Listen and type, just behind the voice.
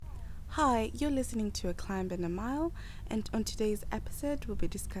Hi, you're listening to A Climb in a Mile, and on today's episode, we'll be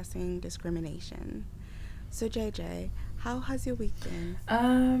discussing discrimination. So, JJ, how has your week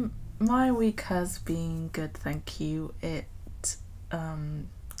been? My week has been good, thank you. It um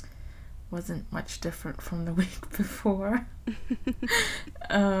wasn't much different from the week before.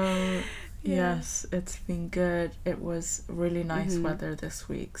 um Yeah. yes, it's been good. It was really nice Mm-hmm. weather this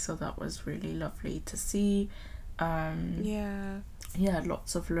week, so that was really lovely to see. Um Yeah. yeah,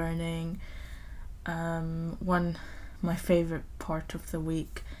 lots of learning. One my favorite part of the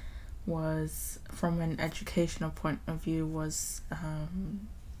week was from an educational point of view was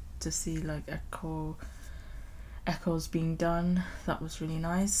to see like echoes being done. That was really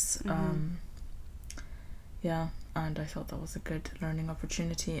nice. Mm-hmm. Yeah, and I thought that was a good learning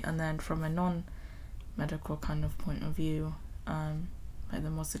opportunity. And then from a non-medical kind of point of view, the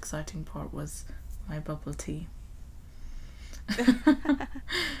most exciting part was my bubble tea.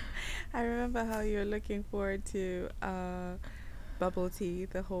 I remember how you were looking forward to bubble tea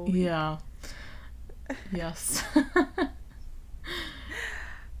the whole week. Yeah, yes.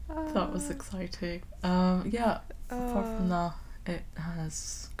 That was Uh, exciting. Yeah, apart from uh, that, it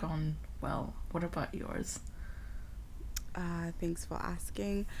has gone well. What about yours? thanks for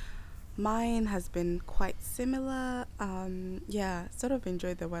asking. Mine has been quite similar. Yeah, sort of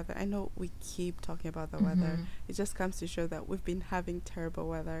enjoyed the weather. I know we keep talking about the weather. Mm-hmm. It just comes to show that we've been having terrible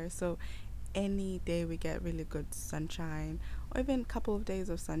weather. So any day we get really good sunshine, or even a couple of days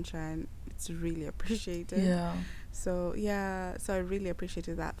of sunshine, it's really appreciated. Yeah. So yeah, so I really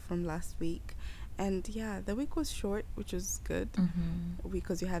appreciated that from last week. And yeah, the week was short, which was good Mm-hmm.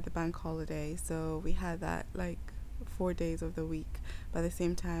 because we had the bank holiday. So we had that like 4 days of the week. But at the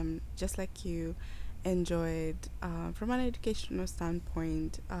same time, just like you, enjoyed from an educational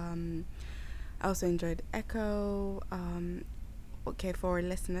standpoint. I also enjoyed Echo. Okay, for our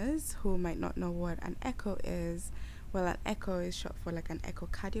listeners who might not know what an echo is, well, an echo is short for like an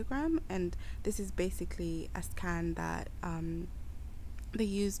echocardiogram, and this is basically a scan that they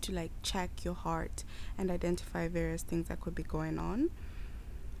use to like check your heart and identify various things that could be going on.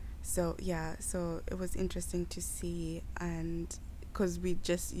 So yeah, so it was interesting to see, and because we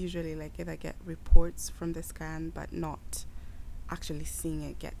just usually like either get reports from the scan but not actually seeing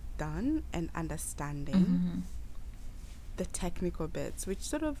it get done and understanding Mm-hmm. the technical bits, which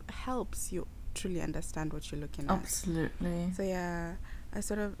sort of helps you truly understand what you're looking at. Absolutely. So yeah, I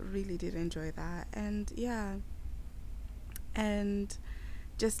sort of really did enjoy that, and yeah, and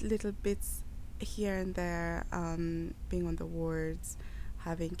just little bits here and there, being on the wards,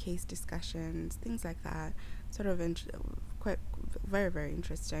 having case discussions, things like that. Sort of quite very very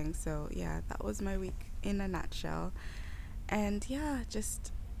interesting. So yeah, that was my week in a nutshell. And yeah,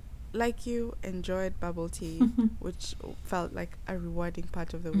 just like you, enjoyed bubble tea, which felt like a rewarding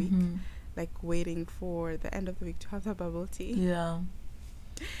part of the week, Mm-hmm. like waiting for the end of the week to have the bubble tea. Yeah.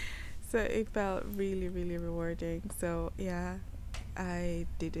 So it felt really, really rewarding. So yeah, I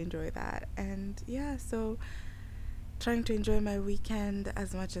did enjoy that. And yeah, so trying to enjoy my weekend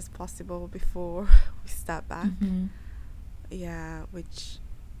as much as possible before we start back. Mm-hmm. Yeah,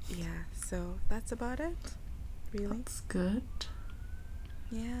 yeah, so that's about it, really. That's good.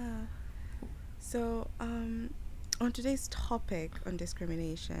 Yeah. So, on today's topic on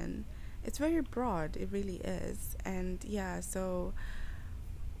discrimination, it's very broad, it really is. And yeah, so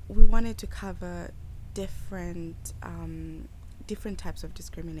we wanted to cover different different types of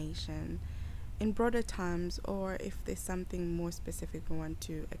discrimination in broader terms, or if there's something more specific we want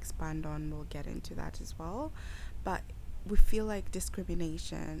to expand on, we'll get into that as well. But we feel like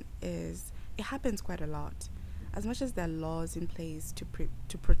discrimination is it happens quite a lot. As much as there are laws in place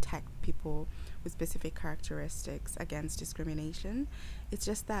to protect people with specific characteristics against discrimination, it's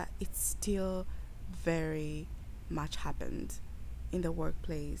just that it's still very much happens in the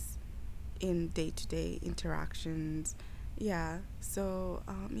workplace, in day-to-day interactions. Yeah. So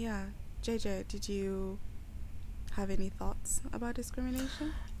yeah, JJ, did you have any thoughts about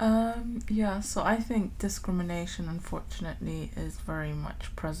discrimination? Yeah, so I think discrimination, unfortunately, is very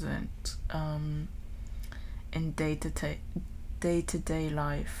much present in day-to-day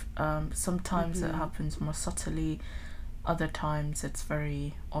life. Sometimes it Mm-hmm. happens more subtly, other times it's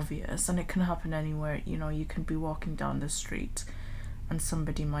very obvious, and it can happen anywhere. You know, you can be walking down the street and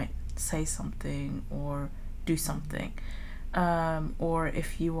somebody might say something or do something. Or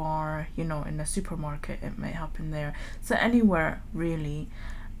if you are, in a supermarket, it may happen there. So anywhere, really.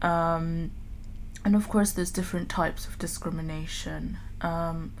 Um, and of course, there's different types of discrimination.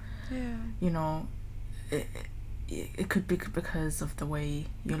 Yeah. You know, it, it could be because of the way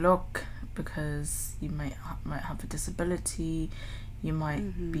you look, because you might have a disability, you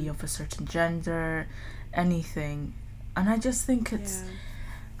might be Mm-hmm. of a certain gender, anything. And I just think it's, Yeah.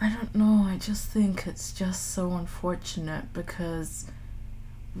 I don't know, I just think it's just so unfortunate, because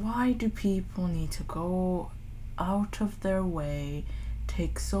why do people need to go out of their way,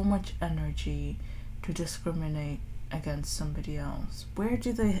 take so much energy to discriminate against somebody else? Where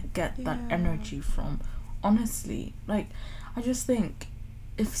do they get that Yeah. energy from? Honestly, like, I just think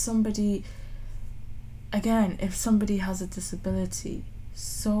if somebody, again, if somebody has a disability,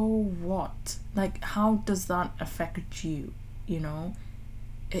 so what? Like, how does that affect you? You know,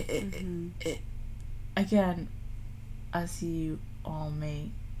 it, Mm-hmm. it again, as you all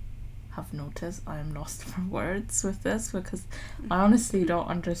may have noticed, I am lost for words with this, because I honestly don't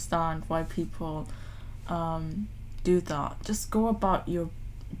understand why people um, do that. Just go about your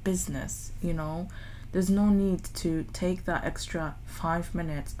business, you know. There's no need to take that extra 5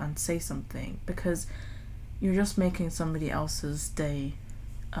 minutes and say something, because you're just making somebody else's day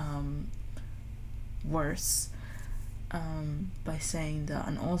um, worse by saying that.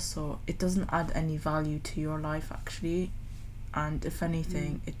 And also, it doesn't add any value to your life, actually. And if Mm-hmm.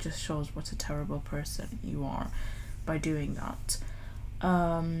 anything, it just shows what a terrible person you are by doing that.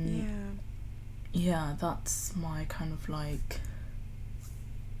 Yeah. Yeah, that's my kind of like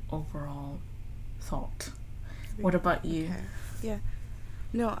overall thought. What about you? Okay. Yeah.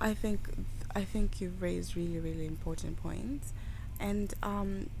 No, I think you've raised really, really important points, and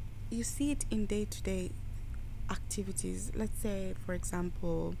you see it in day-to-day activities. Let's say, for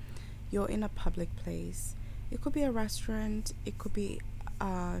example, you're in a public place. It could be a restaurant. It could be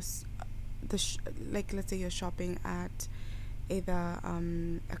the like, let's say you're shopping at either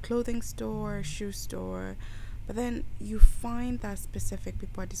a clothing store, shoe store, but then you find that specific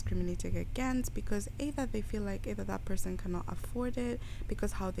people are discriminated against because either they feel like either that person cannot afford it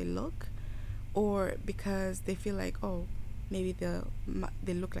because how they look, or because they feel like, oh, maybe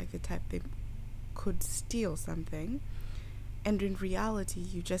they look like the type they could steal something, and in reality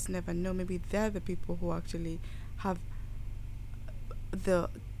you just never know, maybe they're the people who actually have the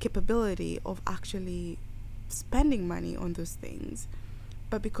capability of actually spending money on those things,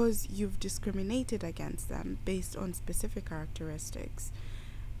 but because you've discriminated against them based on specific characteristics,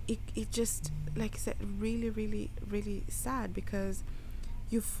 it just, like I said, really, really, really sad, because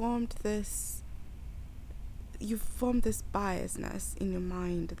you formed this biasness in your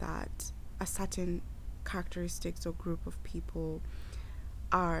mind that a certain characteristics or group of people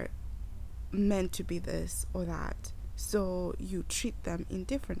are meant to be this or that, so you treat them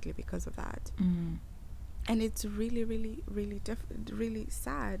indifferently because of that. Mm. And it's really, really, really really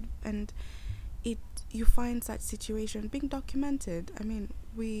sad, and it you find such situation being documented. I mean,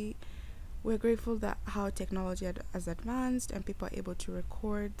 we're grateful that how technology has advanced and people are able to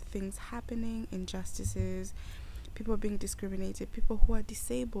record things happening, injustices, people being discriminated, people who are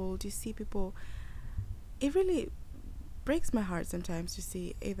disabled. You see people, it really breaks my heart sometimes to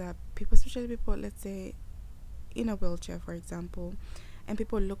see either people, especially people, let's say, in a wheelchair, for example, and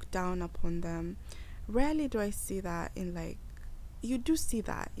people look down upon them. Rarely do I see that in, like, you do see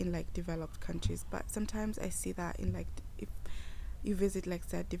that in like developed countries, but sometimes I see that in, like, if you visit, like,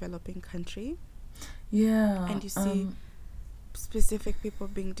 said, developing country, Yeah. and you see specific people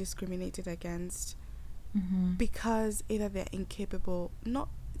being discriminated against Mm-hmm. because either they're incapable, not,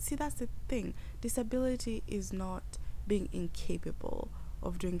 see, that's the thing, disability is not being incapable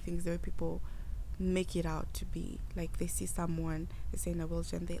of doing things the way people make it out to be. Like, they see someone, they say, in a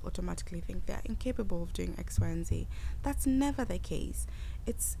wheelchair, and they automatically think they're incapable of doing X, Y, and Z. That's never the case.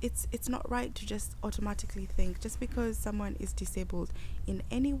 It's not right to just automatically think just because someone is disabled in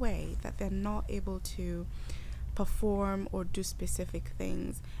any way that they're not able to perform or do specific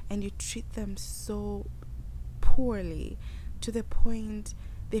things, and you treat them so poorly to the point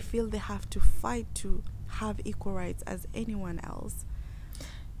they feel they have to fight to have equal rights as anyone else.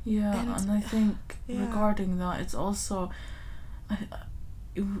 Yeah, And and I think yeah. regarding that, it's also I,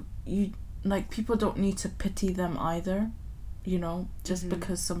 you like, people don't need to pity them either. You know, just Mhm.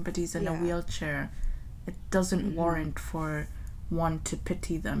 because somebody's in a Yeah. wheelchair, it doesn't Mhm. warrant for one to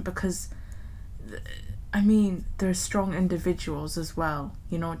pity them, because I mean, they're strong individuals as well.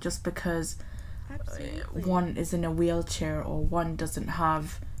 You know, just because Absolutely. one is in a wheelchair, or one doesn't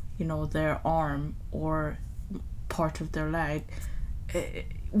have, you know, their arm or part of their leg,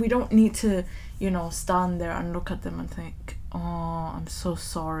 we don't need to, you know, stand there and look at them and think, oh, I'm so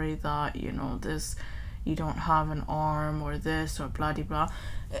sorry that, you know, this, you don't have an arm or this or blah de blah.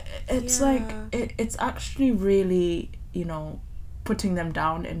 It's like, Yeah. it's actually really, you know, putting them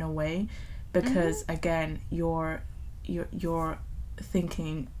down in a way, because Mhm. again, you're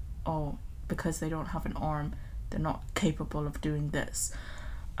thinking, oh, because they don't have an arm, they're not capable of doing this,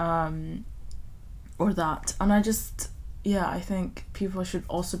 or that. And I think people should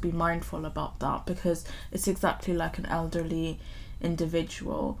also be mindful about that, because it's exactly like an elderly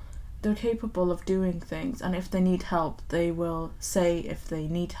individual. They're capable of doing things, and if they need help, they will say if they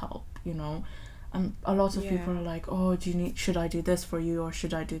need help, And a lot of people are like, oh, should I do this for you, or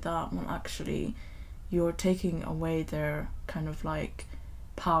should I do that? Well, actually, you're taking away their kind of like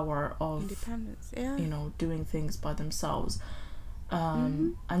power of independence, doing things by themselves.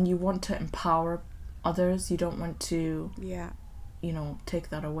 And you want to empower others. You don't want to take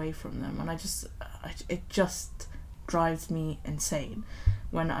that away from them. And it just drives me insane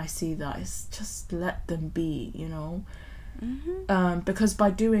when I see that. It's just let them be, because by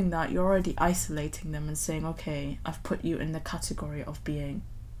doing that, you're already isolating them and saying, okay, I've put you in the category of being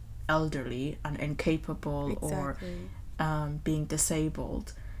elderly and incapable, or being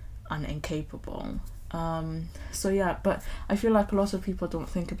disabled and incapable. But I feel like a lot of people don't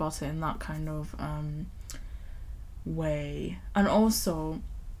think about it in that kind of way. And also,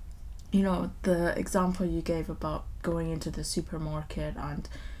 the example you gave about going into the supermarket and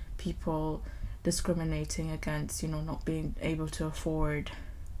people discriminating against, not being able to afford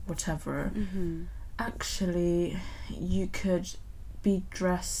whatever. Actually, you could be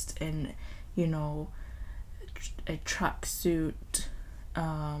dressed in, a tracksuit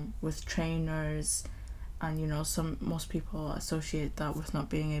with trainers, and most people associate that with not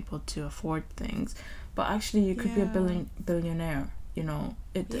being able to afford things, but actually you could be a billionaire.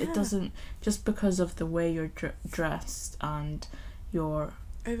 It doesn't, just because of the way you're dressed and your,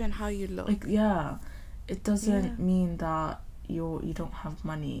 even how you look, it doesn't mean that you don't have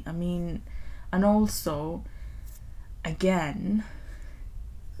money. I mean, and also, again,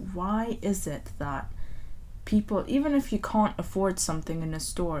 why is it that people, even if you can't afford something in a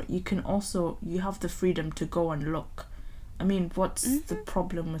store, you have the freedom to go and look? I mean, what's the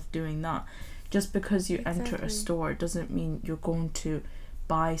problem with doing that? Just because you enter a store doesn't mean you're going to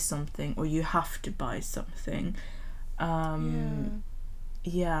buy something, or you have to buy something. I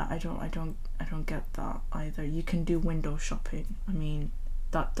don't get that either. You can do window shopping. I mean,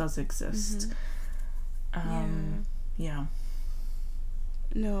 that does exist.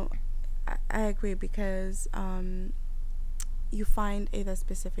 No, I agree, because you find either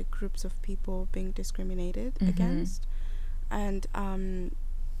specific groups of people being discriminated against, and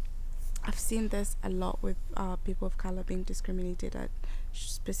I've seen this a lot with people of color being discriminated at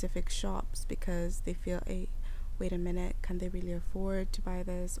specific shops, because they feel, hey, wait a minute, can they really afford to buy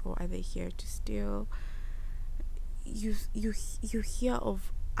this, or are they here to steal? You hear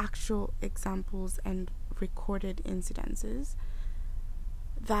of actual examples and recorded incidences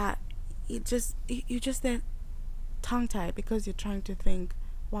that you just then tongue-tied, because you're trying to think,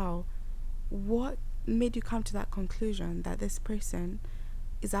 wow, what made you come to that conclusion that this person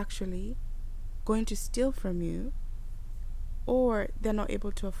is actually going to steal from you, or they're not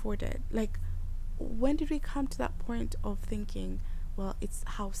able to afford it? Like, when did we come to that point of thinking, well, it's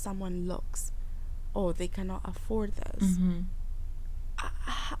how someone looks, or they cannot afford this?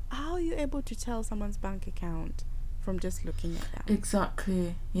 How are you able to tell someone's bank account from just looking at them?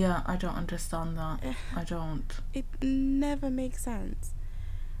 Exactly. Yeah, I don't understand that. I don't. It never makes sense.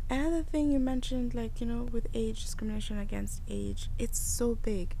 Another thing you mentioned, like, with age, discrimination against age, it's so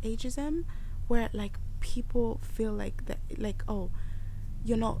big. Ageism, where like people feel like that, like, oh,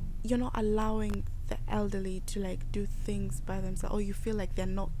 you're not allowing the elderly to like do things by themselves, or you feel like they're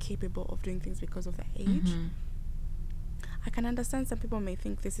not capable of doing things because of their age. I can understand some people may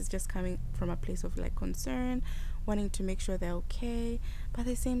think this is just coming from a place of like concern, wanting to make sure they're okay, but at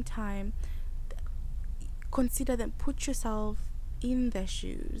the same time, consider them, put yourself in their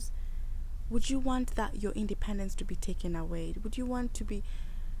shoes. Would you want that your independence to be taken away? Would you want to be,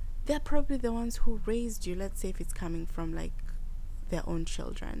 they're probably the ones who raised you. Let's say if it's coming from like their own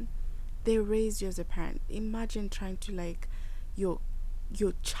children, they raised you as a parent. Imagine trying to like your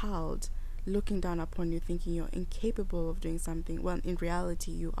child looking down upon you, thinking you're incapable of doing something. Well, in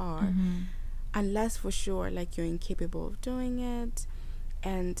reality you are, unless for sure like you're incapable of doing it.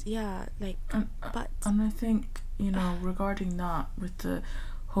 And but I think, regarding that, with the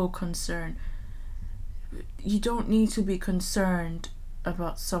whole concern, you don't need to be concerned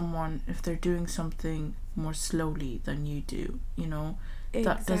about someone if they're doing something more slowly than you do.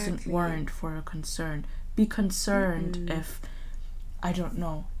 That doesn't warrant for a concern. Be concerned if, I don't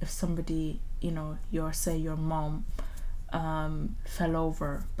know, if somebody, say your mom fell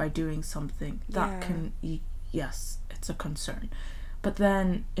over by doing something, that can, yes, it's a concern. But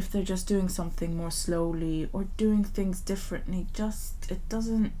then if they're just doing something more slowly or doing things differently,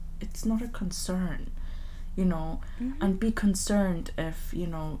 it's not a concern. and be concerned if,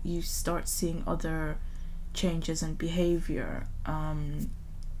 you start seeing other changes in behavior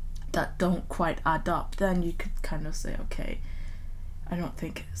that don't quite add up. Then you could kind of say, okay, I don't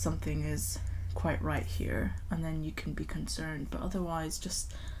think something is quite right here, and then you can be concerned. But otherwise,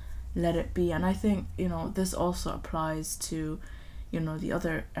 just let it be. And I think, this also applies to, the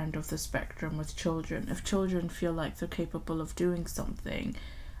other end of the spectrum with children. If children feel like they're capable of doing something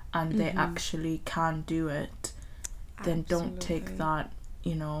and they actually can do it, then don't take that,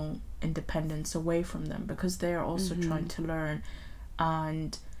 independence away from them, because they are also trying to learn.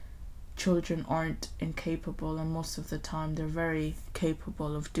 And children aren't incapable, and most of the time they're very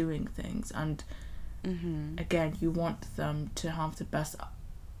capable of doing things. And again, you want them to have the best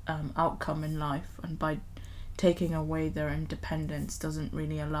outcome in life, and by taking away their independence doesn't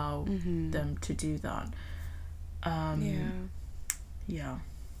really allow them to do that.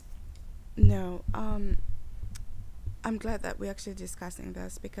 No, I'm glad that we're actually discussing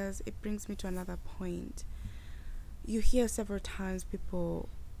this, because it brings me to another point. You hear several times people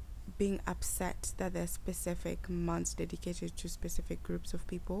being upset that there's specific months dedicated to specific groups of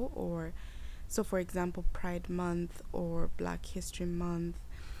people, or so for example Pride Month or Black History Month.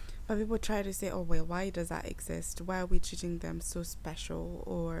 But people try to say, oh well, why does that exist? Why are we treating them so special?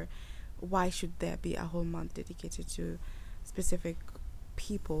 Or why should there be a whole month dedicated to specific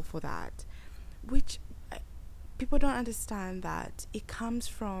people for that? Which people don't understand that it comes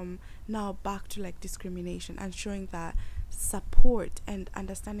from now back to like discrimination, and showing that support and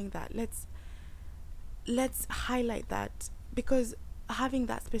understanding that let's highlight that, because having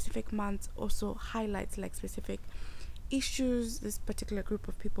that specific month also highlights like specific issues this particular group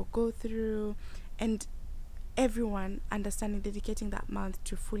of people go through, and everyone understanding, dedicating that month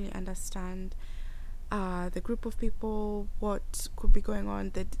to fully understand the group of people, what could be going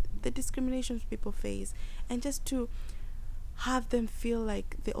on, the discriminations people face, and just to have them feel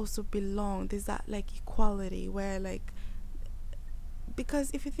like they also belong. There's that like equality where like,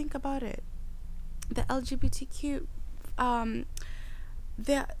 because if you think about it, the LGBTQ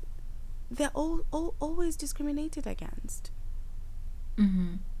they're always discriminated against.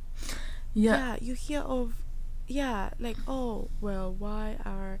 Yeah, you hear of like, oh well, why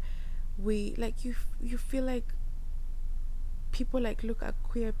are we like, you feel like people like look at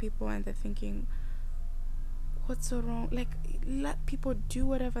queer people and they're thinking, what's so wrong? Like, let people do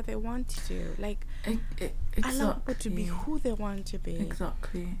whatever they want to do. Like, exactly. Allow people to be who they want to be.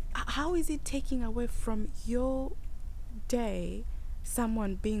 Exactly. How is it taking away from your day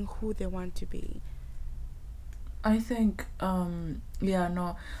someone being who they want to be? I think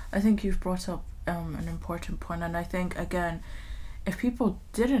I think you've brought up an important point, and I think again, if people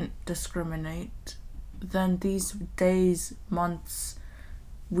didn't discriminate, then these days, months,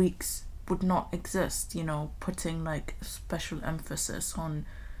 weeks would not exist, putting like special emphasis on,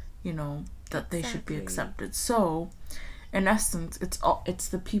 that they should be accepted. So in essence, it's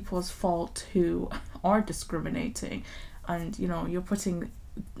the people's fault who are discriminating, and you're putting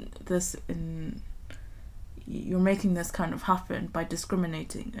this in, you're making this kind of happen by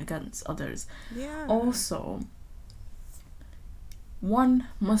discriminating against others. Yeah. Also, one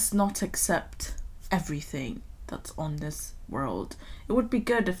must not accept everything that's on this world. It would be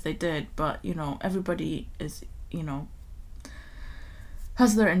good if they did, but everybody is,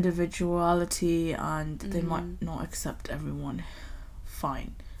 has their individuality, and they might not accept everyone.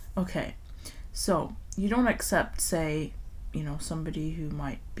 Fine. Okay. So, you don't accept, say, somebody who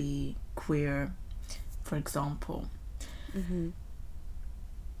might be queer, for example.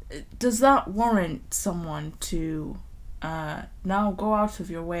 Does that warrant someone to now go out of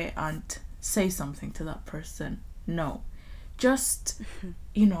your way and say something to that person? No. Just,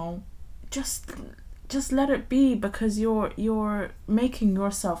 just let it be, because you're making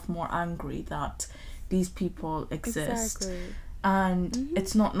yourself more angry that these people exist. Exactly. And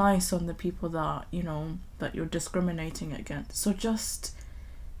it's not nice on the people that that you're discriminating against. So just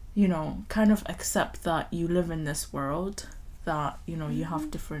kind of accept that you live in this world, that you have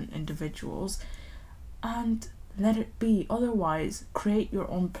different individuals, and let it be. Otherwise, create your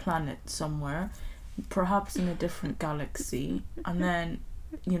own planet somewhere, perhaps in a different galaxy, and then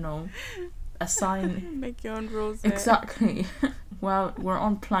assign make your own rules. Exactly. Well, we're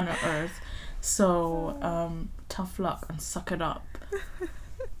on planet Earth, so tough luck and suck it up.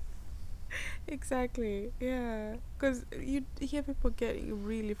 Exactly. Yeah, because you hear people getting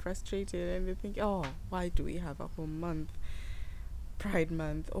really frustrated, and they think, oh, why do we have a whole month, Pride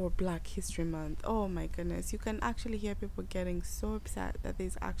Month or Black History Month? Oh my goodness, you can actually hear people getting so upset that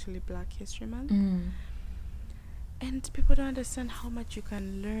there's actually Black History Month. And people don't understand how much you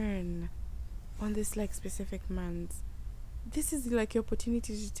can learn on this like specific month, this is like your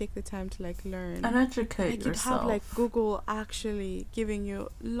opportunity to take the time to like learn and educate like yourself. you'd have like Google actually giving you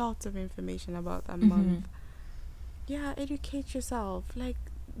lots of information about that Mm-hmm. month. Yeah, educate yourself, like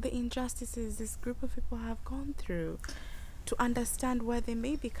the injustices this group of people have gone through, to understand where they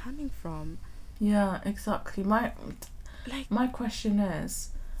may be coming from. Yeah, exactly. Like, My question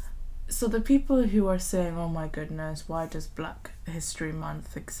is, so the people who are saying, oh my goodness, why does Black History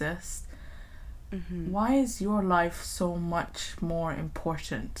Month exist? Why is your life so much more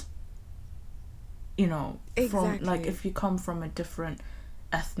important? You know, from like, exactly. if you come from a different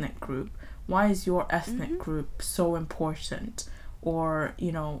ethnic group, why is your ethnic group so important? Or,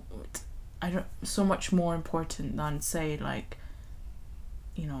 you know, so much more important than, say, like,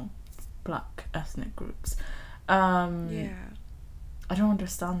 you know, Black ethnic groups. Yeah. I don't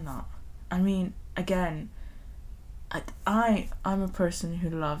understand that. I mean, again, I'm a person who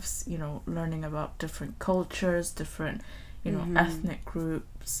loves, you know, learning about different cultures, different, you know, ethnic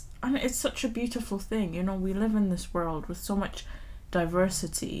groups. And it's such a beautiful thing. You know, we live in this world with so much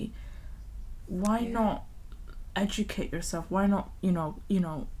diversity. Why not educate yourself? Why not, you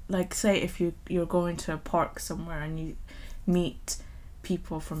know, like, say if you're going to a park somewhere and you meet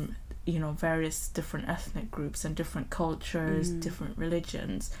people from, you know, various different ethnic groups and different cultures, different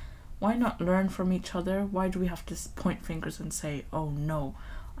religions. Why not learn from each other? Why do we have to point fingers and say, oh no,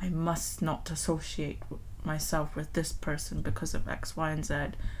 I must not associate myself with this person because of X, Y, and Z?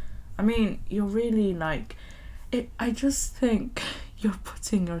 I mean, you're really like, I just think you're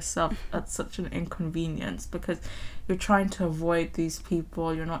putting yourself at such an inconvenience because you're trying to avoid these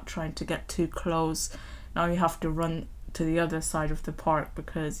people. You're not trying to get too close. Now you have to run to the other side of the park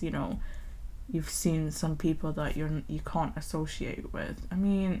because, you know, you've seen some people that you can't associate with. I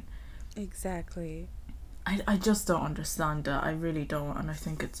mean, Exactly. I just don't understand it. I really don't, and I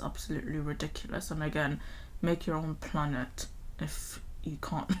think it's absolutely ridiculous. And again, make your own planet if you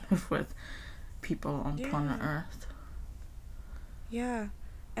can't live with people on planet Earth. Yeah.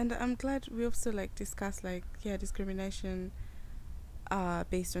 And I'm glad we also like discuss like discrimination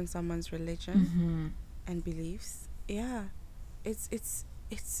based on someone's religion and beliefs. Yeah. It's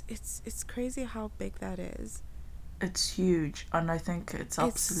crazy how big that is. It's huge, and I think it's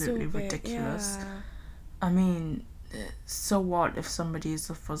absolutely so big. ridiculous. Yeah. I mean, so what if somebody is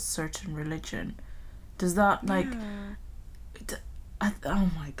of a certain religion? Does that, like,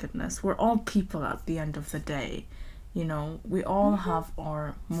 oh my goodness, we're all people at the end of the day. You know, we all have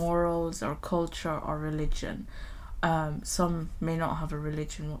our morals, our culture, our religion. Some may not have a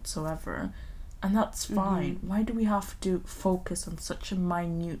religion whatsoever, and that's fine. Why do we have to focus on such a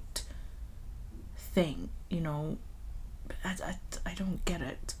minute thing? You know, I don't get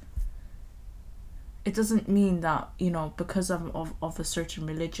it. It doesn't mean that, you know, because I'm of a certain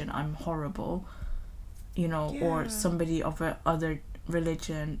religion, I'm horrible, you know, or somebody of a other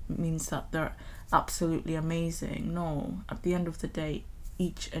religion means that they're absolutely amazing. No, at the end of the day,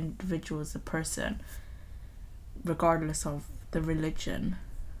 each individual is a person, regardless of the religion.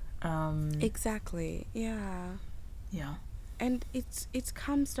 Exactly. Yeah. Yeah. And it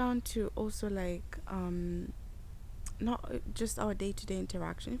comes down to also like not just our day-to-day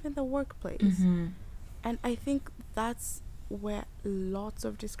interaction, even the workplace. And I think that's where lots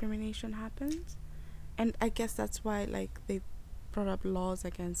of discrimination happens. And I guess that's why like they brought up laws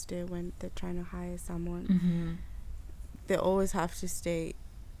against it when they're trying to hire someone. They always have to state,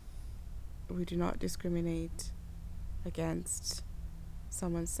 we do not discriminate against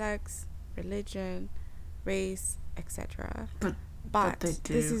someone's sex, religion, race, etc. But they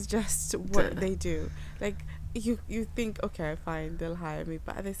do. This is just what they do. Like you think, okay, fine, they'll hire me,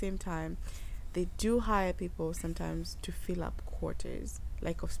 but at the same time, they do hire people sometimes to fill up quarters,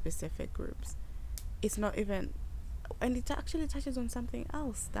 like of specific groups. It's not even, and it actually touches on something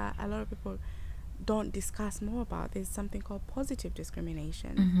else that a lot of people don't discuss more about. There's something called positive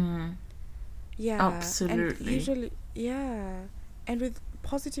discrimination. Yeah, absolutely. And usually, and with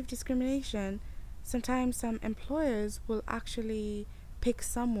positive discrimination, sometimes some employers will actually pick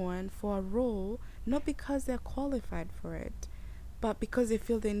someone for a role not because they're qualified for it, but because they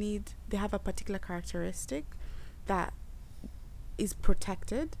feel they have a particular characteristic that is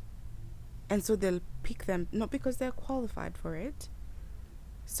protected, and so they'll pick them not because they're qualified for it.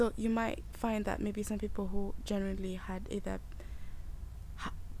 So you might find that maybe some people who genuinely had either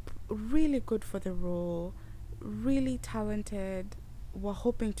really good for the role, really talented, were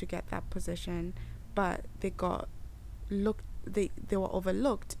hoping to get that position, but they were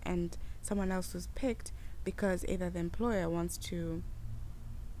overlooked and someone else was picked because either the employer wants to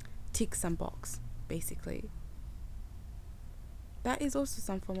tick some box, basically. that is also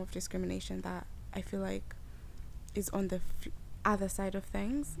some form of discrimination that I feel like is on the other side of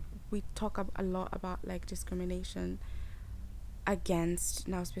things. We talk a lot about like discrimination against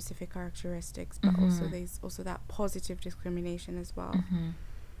now specific characteristics, but also Mm-hmm. there's also that positive discrimination as well. Mm-hmm.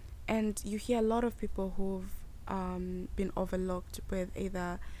 And you hear a lot of people who've been overlooked with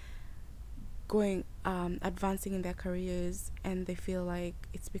either going advancing in their careers, and they feel like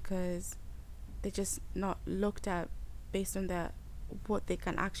it's because they're just not looked at based on their what they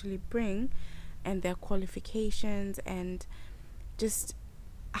can actually bring and their qualifications and just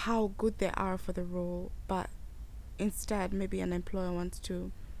how good they are for the role. But instead, maybe an employer wants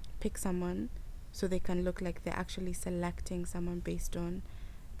to pick someone so they can look like they're actually selecting someone based on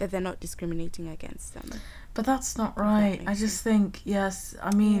that they're not discriminating against them. But that's not If that right. I makes just sense. think, yes,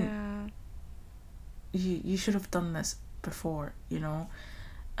 I mean, Yeah. you should have done this before, you know.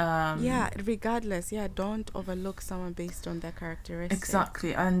 Yeah, regardless, yeah, don't overlook someone based on their characteristics.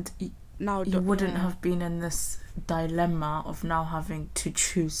 Exactly, and Now, you wouldn't yeah, have been in this dilemma of now having to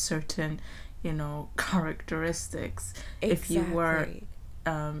choose certain, you know, characteristics if you were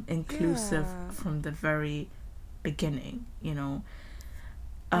exactly. inclusive Yeah, from the very beginning, you know.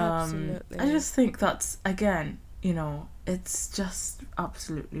 I absolutely. just think that's, again, you know, it's just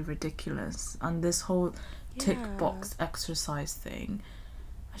absolutely ridiculous. And this whole tick Yeah. box exercise thing,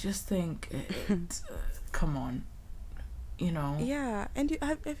 I just think come on, you know. Yeah, and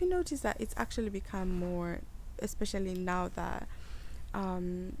have you noticed that it's actually become more, especially now that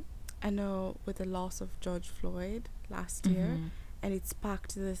um, I know with the loss of George Floyd last year, Mm-hmm. and it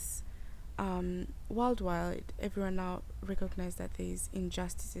sparked this worldwide. Everyone now recognized that these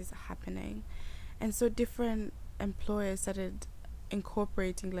injustices happening, and so different employers started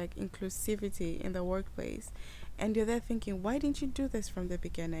incorporating like inclusivity in the workplace, and you're there thinking, why didn't you do this from the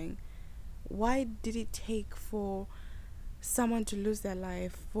beginning? Why did it take for someone to lose their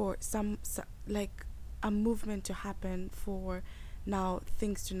life, for like a movement to happen, for now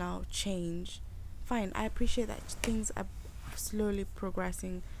things to now change? Fine, I appreciate that things are slowly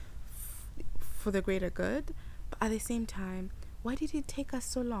progressing for the greater good, but at the same time, why did it take us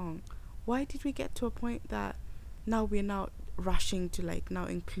so long? Why did we get to a point that now we're now rushing to like now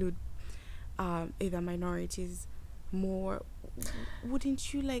include either minorities more?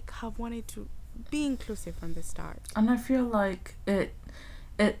 Wouldn't you like have wanted to be inclusive from the start? And I feel like it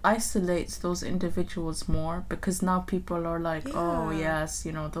isolates those individuals more, because now people are like, oh Yeah. yes,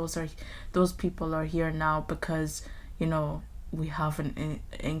 you know, those people are here now because, you know, we have an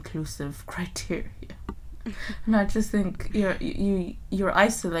inclusive criteria. And I just think you're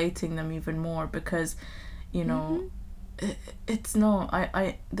isolating them even more, because, you know, Mhm. it's no,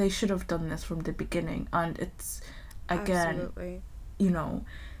 I they should have done this from the beginning. And it's, again, Absolutely. you know,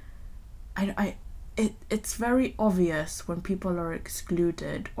 I it's very obvious when people are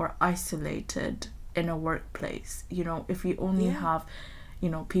excluded or isolated in a workplace. You know, if you only Yeah. have, you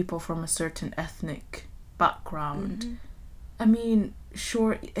know, people from a certain ethnic background, Mhm. I mean,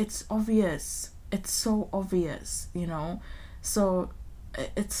 sure, it's obvious. It's so obvious, you know. So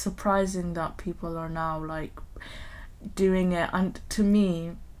it's surprising that people are now like doing it. And to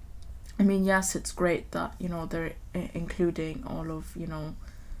me, I mean, yes, it's great that, you know, they're including all of, you know,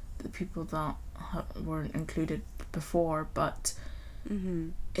 the people that weren't included before, but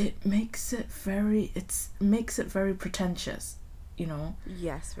Mhm. it makes it very pretentious, you know,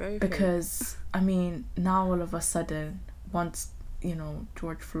 Yes, very fake. because I mean, now all of a sudden, once, you know,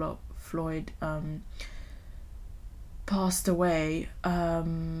 George Floyd passed away,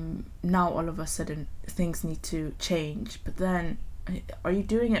 now all of a sudden things need to change. But then, are you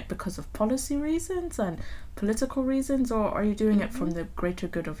doing it because of policy reasons and political reasons, or are you doing it from Mhm. the greater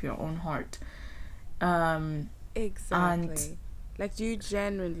good of your own heart? Um, and Exactly. Like, do you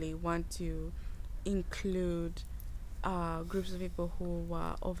genuinely want to include groups of people who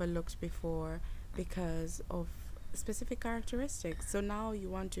were overlooked before because of specific characteristics? So now you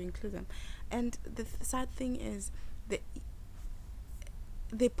want to include them, and the sad thing is, they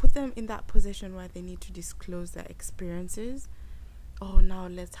they put them in that position where they need to disclose their experiences. Oh, now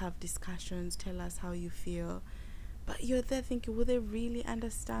let's have discussions. Tell us how you feel. But you're there thinking, will they really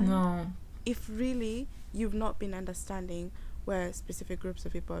understand? no, If really you've not been understanding where specific groups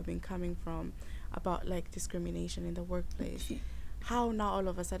of people have been coming from about like discrimination in the workplace, how now all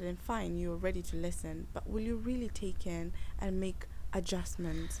of a sudden, fine, you're ready to listen, but will you really take in and make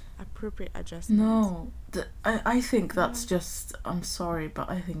adjustments, appropriate adjustments? no. I think that's No. just, I'm sorry, but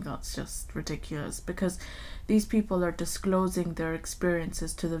I think that's just ridiculous, because these people are disclosing their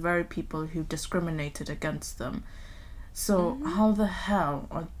experiences to the very people who discriminated against them. So Mhm. how the hell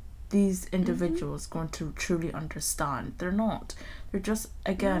are these individuals going to truly understand? They're not. They're just,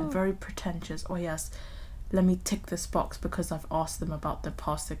 again, very pretentious. Oh yes, let me tick this box because I've asked them about their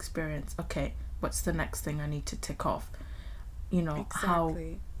past experience. Okay, what's the next thing I need to tick off? How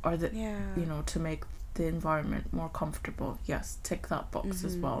are the to make the environment more comfortable? Yes, tick that box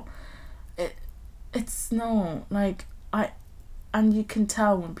as well. It's no, like, and you can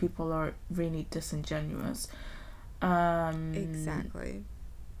tell when people are really disingenuous. Exactly.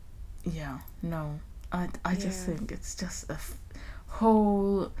 Yeah, no. I just think it's just a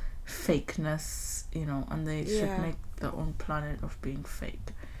whole fakeness, and they should make their own planet of being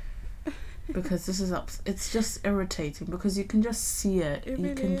fake. Because this is it's just irritating because you can just see it. It you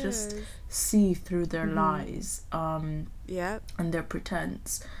really can is. just see through their lies and their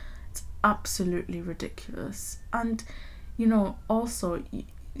pretense. It's absolutely ridiculous. And also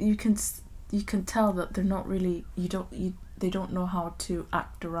you can tell that they're not really they don't know how to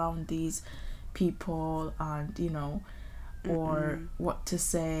act around these people, and or what to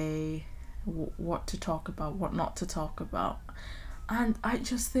say, what to talk about, what not to talk about. And I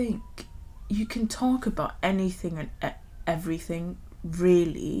just think you can talk about anything and everything,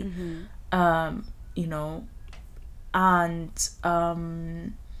 really. And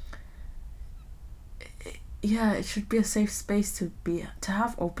it should be a safe space to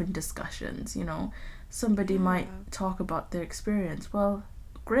have open discussions. Somebody might talk about their experience. Well,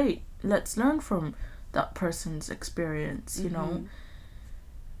 great, let's learn from that person's experience.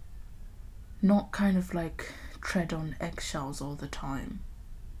 Not kind of like tread on eggshells all the time.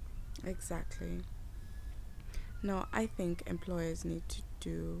 Exactly. No, I think employers need to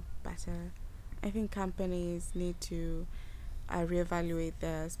do better. I think companies need to reevaluate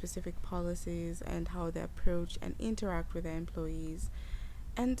their specific policies and how they approach and interact with their employees.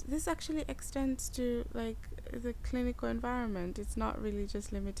 And this actually extends to like the clinical environment. It's not really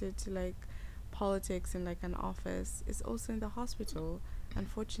just limited to like politics in like an office. It's also in the hospital,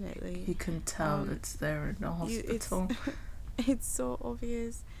 unfortunately. You can tell it's there in the hospital. It's so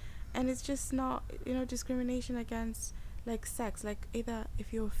obvious. And it's just not, discrimination against like sex, like either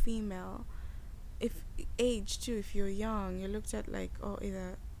if you're female, if age too, if you're young, you're looked at like,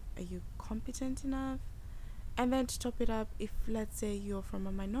 either are you competent enough? And then to top it up, if let's say you're from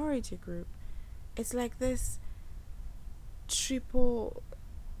a minority group, it's like this triple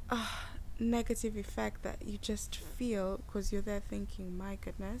negative effect that you just feel because you're there thinking, my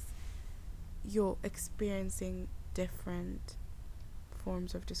goodness, you're experiencing different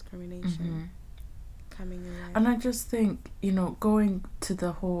forms of discrimination coming your way. And I just think, going to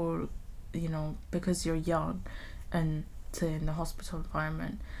the whole, because you're young and say in the hospital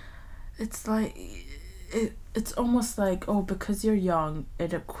environment, it's like it's almost like, because you're young,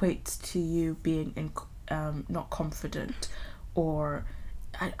 it equates to you being not confident, or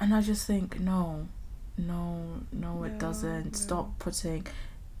and I just think no, it doesn't. No. Stop putting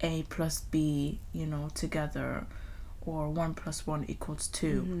A plus B together, or 1 + 1 =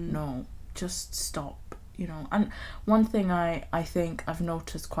 2. No, just stop. And one thing I think I've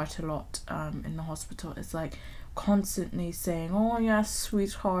noticed quite a lot in the hospital is like constantly saying, oh yes,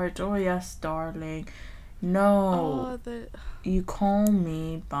 sweetheart, oh yes, darling. No, you call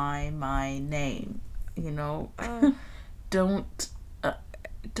me by my name.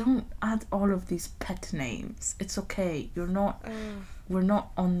 Don't add all of these pet names. It's okay. We're not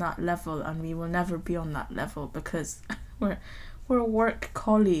on that level, and we will never be on that level because we're work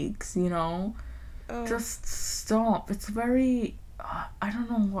colleagues. Just stop. It's very I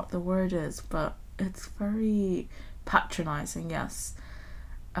don't know what the word is, but it's very patronizing. Yes.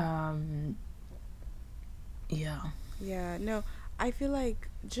 Yeah, no, I feel like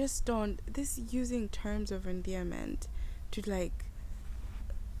just don't this using terms of endearment to like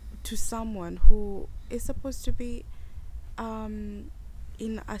to someone who is supposed to be in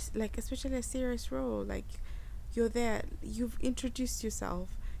a, like especially a serious role. Like you're there, you've introduced yourself,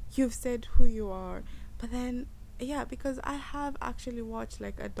 you've said who you are, but then because I have actually watched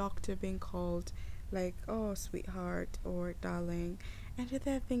like a doctor being called like, oh sweetheart or darling, and you're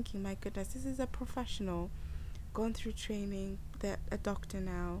there thinking, my goodness, this is a professional gone through training, they're a doctor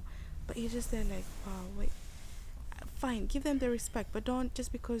now, but you're just there like, wow, wait, fine, give them the respect, but don't,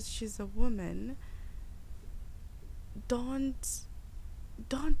 just because she's a woman, don't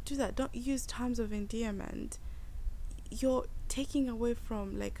do that. Don't use terms of endearment. You're taking away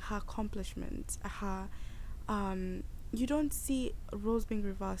from like her accomplishments, her you don't see roles being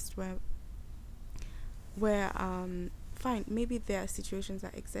reversed where fine, maybe there are situations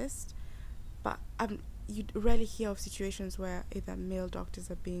that exist, but you rarely hear of situations where either male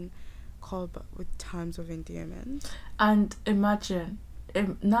doctors are being called but with terms of endearment. And imagine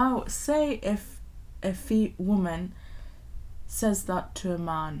now say if a woman says that to a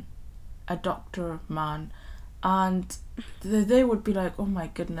man, a doctor man, and they would be like, oh my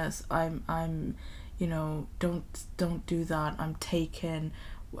goodness, I'm don't do that, I'm taken,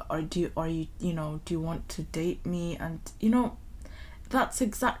 or do you want to date me? And that's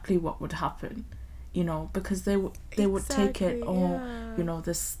exactly what would happen, because they would take it, yeah.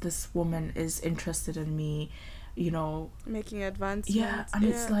 this woman is interested in me, Making advancements. yeah. And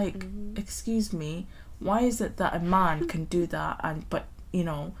it's like, Mm-hmm. excuse me, why is it that a man can do that, but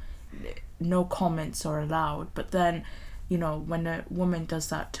no comments are allowed, but then when a woman does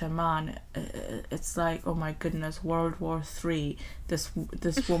that to a man, it's like, oh my goodness, World War III, this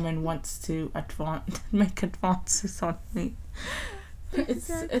woman wants to make advances on me.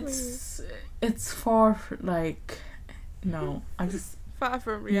 Exactly. It's far, like, no, I just, Far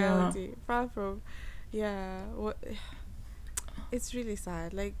from yeah. reality. Far from, yeah. What? It's really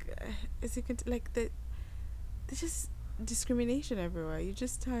sad. Like, as you can, like there's just discrimination everywhere. You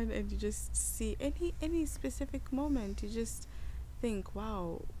just turn and you just see any specific moment. You just think,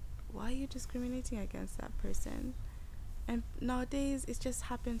 wow, why are you discriminating against that person? And nowadays, it just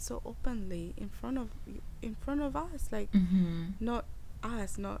happens so openly in front of us. Like, Mm-hmm. not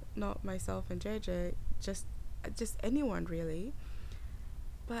us, not myself and JJ, just anyone really.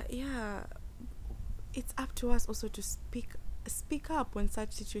 But yeah, it's up to us also to speak up when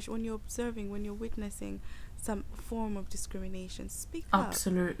such situation, when you're observing, when you're witnessing some form of discrimination. Speak up,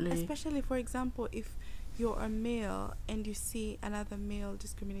 Absolutely. especially, for example, if you're a male and you see another male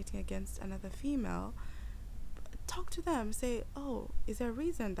discriminating against another female. Talk to them, say, oh, is there a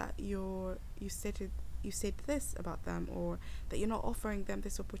reason that you said this about them, or that you're not offering them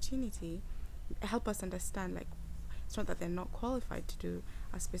this opportunity? Help us understand, like, it's not that they're not qualified to do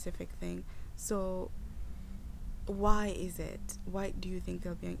a specific thing. So why is it? Why do you think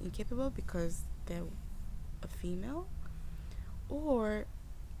they'll be incapable? Because they're a female? Or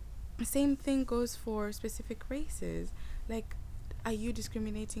same thing goes for specific races. Like, are you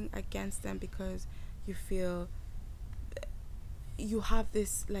discriminating against them because you feel you have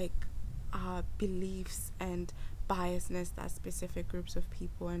this, like, beliefs and biasness that specific groups of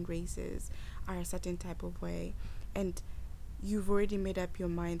people and races are a certain type of way, and you've already made up your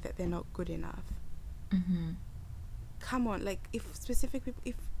mind that they're not good enough? Mm-hmm. Come on, like, if specific people,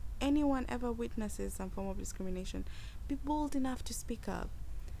 if anyone ever witnesses some form of discrimination, be bold enough to speak up,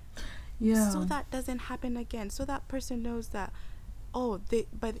 so Yeah. that doesn't happen again, so that person knows that,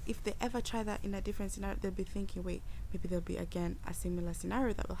 but if they ever try that in a different scenario, they'll be thinking, wait, maybe there'll be again a similar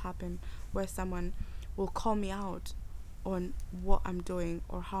scenario that will happen, where someone will call me out on what I'm doing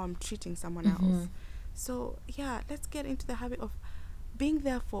or how I'm treating someone Mm-hmm. else. So yeah, let's get into the habit of being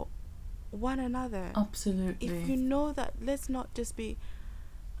there for one another. If Absolutely. you know that, let's not just be,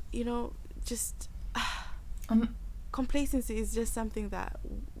 just Um. complacency is just something that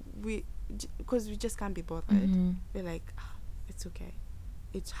because we just can't be bothered. Mm-hmm. We're like, it's okay,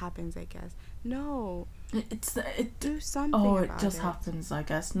 it happens, I guess. No, It. do something Oh, it about just it. happens, I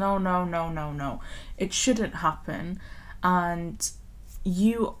guess. No, no, no, no, no. It shouldn't happen. And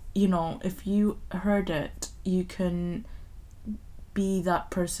if you heard it, you can be that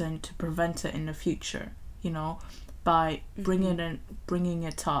person to prevent it in the future, by Mm-hmm. bringing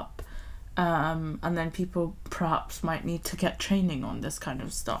it up. And then people perhaps might need to get training on this kind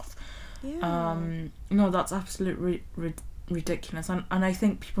of stuff. Yeah. No, that's absolutely ridiculous. And I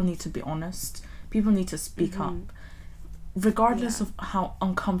think people need to be honest. People need to speak Mm-hmm. up, regardless Yeah. of how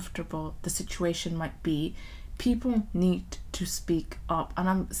uncomfortable the situation might be. People need to speak up, and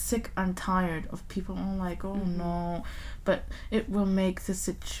I'm sick and tired of people like, oh Mm-hmm. no, but it will make the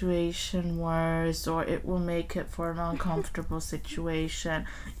situation worse, or it will make it for an uncomfortable situation.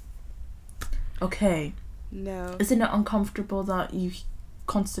 Okay, No. isn't it uncomfortable that you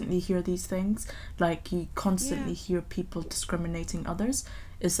constantly hear these things? Like, you Yeah. constantly hear people discriminating others.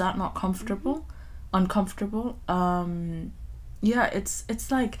 Is that not Mm-hmm. comfortable? Uncomfortable? Yeah,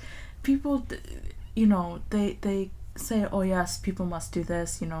 it's like people, they say, oh yes, people must do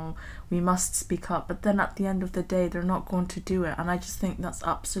this, we must speak up, but then at the end of the day, they're not going to do it. And I just think that's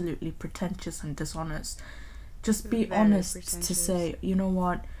absolutely pretentious and dishonest. Just be Very honest to pretentious. say, you know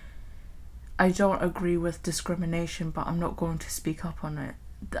what, I don't agree with discrimination, but I'm not going to speak up on it.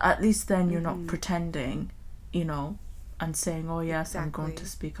 At least then you're not Mm-hmm. pretending, and saying, oh yes, I'm going to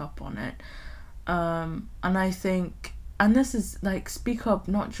Exactly. speak up on it. And I think, and this is like, speak up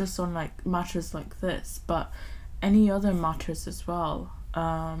not just on like matters like this, but any other matters as well.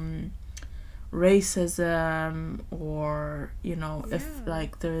 Racism, or if Yeah.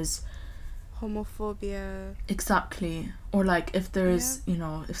 like there's homophobia. Exactly. Or like if Yeah. there's,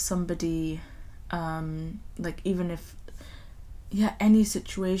 if somebody, like even if, yeah, any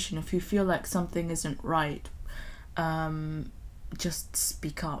situation, if you feel like something isn't right, just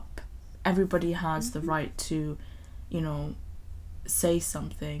speak up. Everybody has the right to, you know, say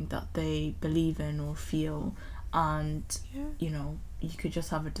something that they believe in or feel, and Yeah. you could just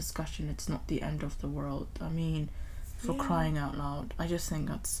have a discussion. It's not the end of the world. I mean, for Yeah. crying out loud, I just think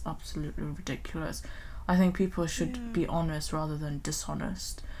that's absolutely ridiculous. I think people should Yeah. be honest rather than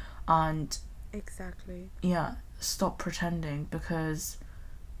dishonest, and Exactly. yeah, stop pretending, because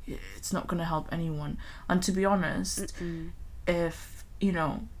it's not going to help anyone. And to be honest, Mm-mm. if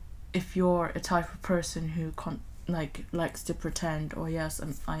if you're a type of person who likes to pretend, oh yes,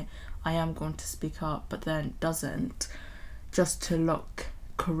 I am going to speak up, but then doesn't, just to look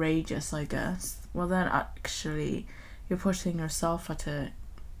courageous, I guess, well then actually you're putting yourself at a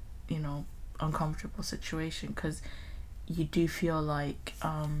uncomfortable situation, because you do feel like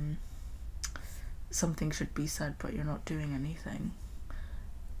something should be said, but you're not doing anything.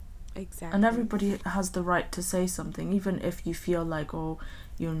 Exactly. And everybody has the right to say something, even if you feel like, oh,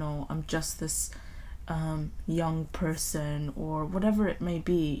 I'm just this young person, or whatever it may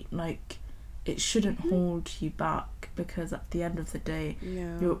be. Like, it shouldn't hold you back, because at the end of the day,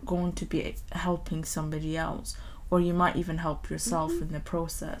 you're going to be helping somebody else, or you might even help yourself in the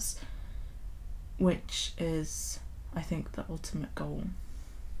process, which is, I think, the ultimate goal.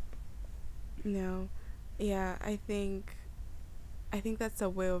 No. Yeah, I think that's a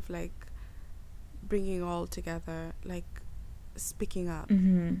way of like bringing all together, like speaking up.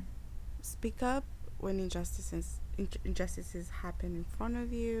 Speak up when injustices happen in front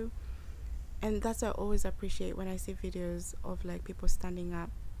of you. And that's what I always appreciate when I see videos of like people standing up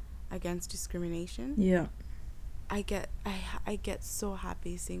against discrimination. Yeah. I get so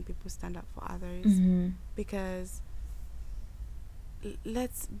happy seeing people stand up for others, because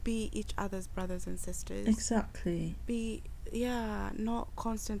let's be each other's brothers and sisters. Exactly. Not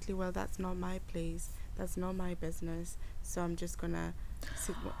constantly, well, that's not my place, that's not my business, so I'm just gonna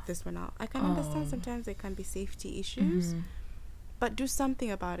sit this one out. I can understand sometimes there can be safety issues, but do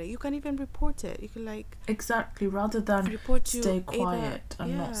something about it. You can even report it. You can like exactly, rather than stay quiet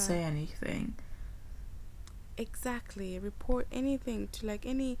and not say anything. Exactly, report anything to like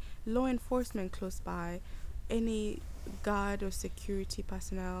any law enforcement close by, any guard or security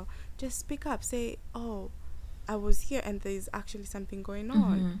personnel. Just speak up, say, oh, I was here and there's actually something going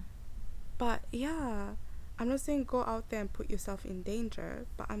on. But yeah, I'm not saying go out there and put yourself in danger,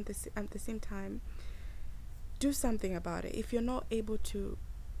 but at the same time, do something about it. If you're not able to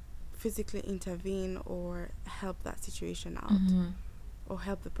physically intervene or help that situation out, or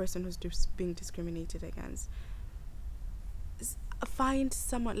help the person who's being discriminated against, find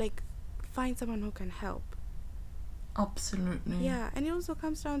someone who can help. Absolutely. Yeah, and it also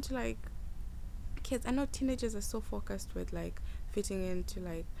comes down to like kids. I know teenagers are so focused with like fitting into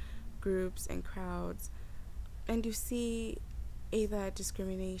like groups and crowds, and you see either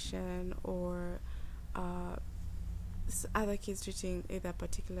discrimination or other kids treating either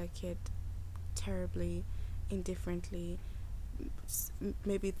particular kid terribly, indifferently,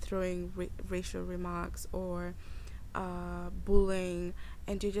 maybe throwing racial remarks or bullying,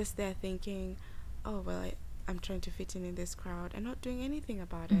 and you're just there thinking, oh well, I'm trying to fit in this crowd and not doing anything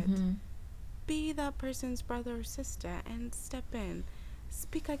about it. Be that person's brother or sister and step in,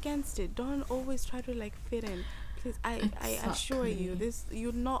 speak against it. Don't always try to like fit in. Please, I assure you,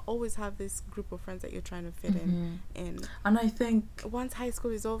 you'll not always have this group of friends that you're trying to fit in. And I think once high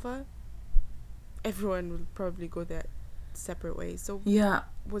school is over, everyone will probably go their separate ways. So yeah,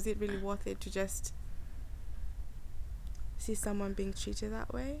 was it really worth it to just see someone being treated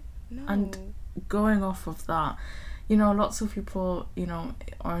that way? No. And going off of that, lots of people,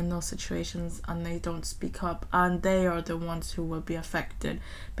 are in those situations and they don't speak up, and they are the ones who will be affected,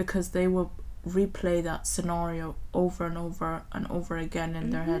 because they will replay that scenario over and over and over again in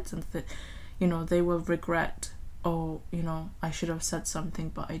their heads, and they will regret, oh, I should have said something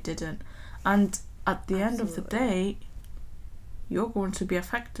but I didn't. And at the end of the day, you're going to be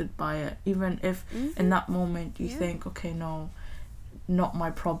affected by it, even if in that moment you think, okay, no, not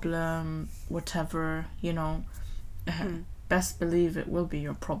my problem, whatever, best believe it will be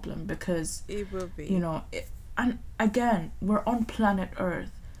your problem, because it will be, and again, we're on planet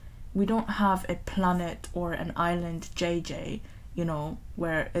Earth. We don't have a planet or an island JJ,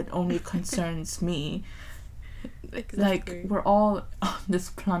 where it only concerns me. Exactly. Like, we're all on this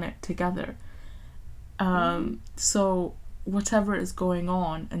planet together. So whatever is going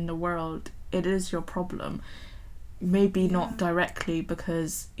on in the world, it is your problem. Maybe not directly,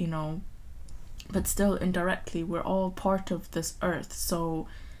 because but still indirectly we're all part of this earth, so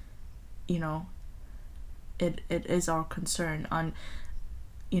you know it is our concern, and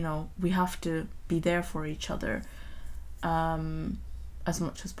we have to be there for each other as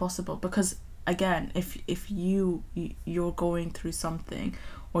much as possible, because again, if you're going through something,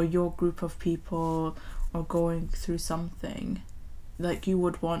 or your group of people are going through something, like, you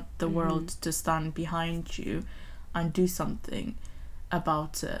would want the world to stand behind you and do something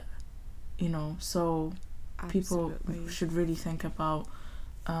about it, so people Absolutely. should really think about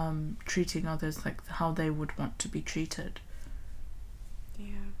treating others like how they would want to be treated.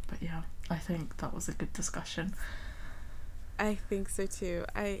 Yeah. But yeah, I think that was a good discussion. I think so too.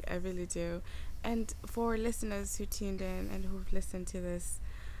 I really do. And for listeners who tuned in and who've listened to this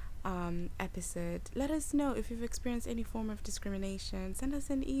episode, let us know if you've experienced any form of discrimination. Send us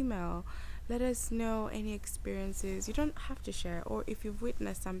an email. Let us know any experiences. You don't have to share, or if you've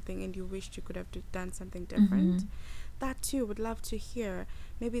witnessed something and you wished you could have done something different. That too, would love to hear.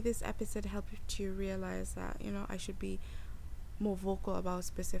 Maybe this episode helped you realize that, I should be more vocal about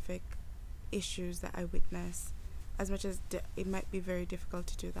specific issues that I witness, as much as it might be very difficult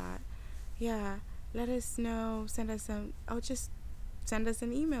to do that. Yeah, let us know. Send us some. I'll just send us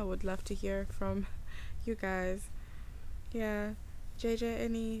an email. Would love to hear from you guys. Yeah, JJ,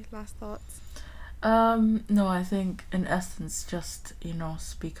 any last thoughts? No, I think in essence, just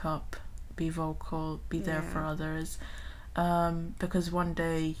speak up, be vocal, be there for Yeah. others, because one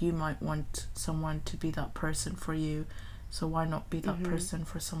day you might want someone to be that person for you, so why not be that person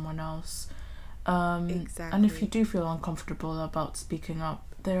for someone else? And if you Exactly. do feel uncomfortable about speaking up,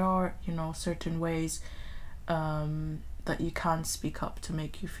 there are certain ways that you can speak up to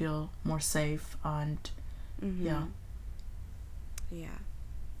make you feel more safe, and yeah. Yeah.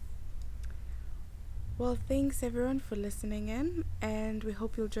 Well, thanks everyone for listening in, and we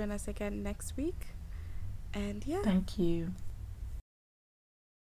hope you'll join us again next week. And yeah. Thank you.